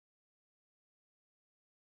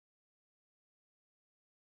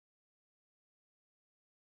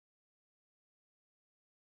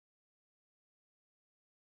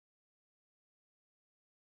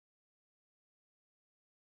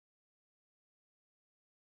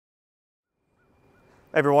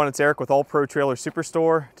Hey everyone, it's Eric with All Pro Trailer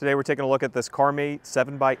Superstore. Today we're taking a look at this CarMate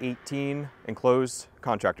 7x18 enclosed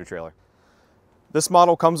contractor trailer. This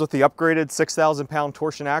model comes with the upgraded 6,000 pound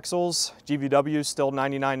torsion axles, GVW still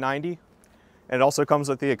 $99.90, and it also comes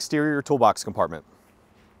with the exterior toolbox compartment.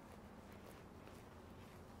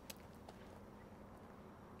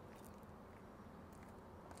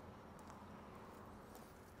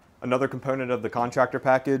 Another component of the contractor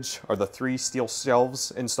package are the 3 steel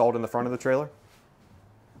shelves installed in the front of the trailer.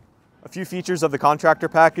 A few features of the contractor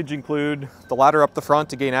package include the ladder up the front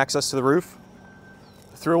to gain access to the roof,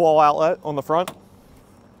 through-wall outlet on the front.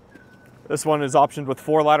 This one is optioned with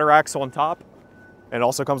 4 ladder racks on top, and it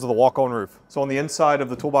also comes with a walk-on roof. So on the inside of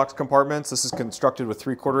the toolbox compartments, this is constructed with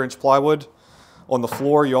 3/4 inch plywood. On the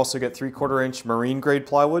floor, you also get 3/4 inch marine grade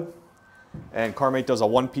plywood, and CarMate does a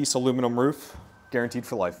 1-piece aluminum roof, guaranteed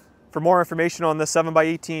for life. For more information on this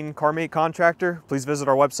 7x18 CarMate contractor, please visit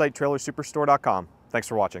our website, trailersuperstore.com. Thanks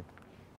for watching.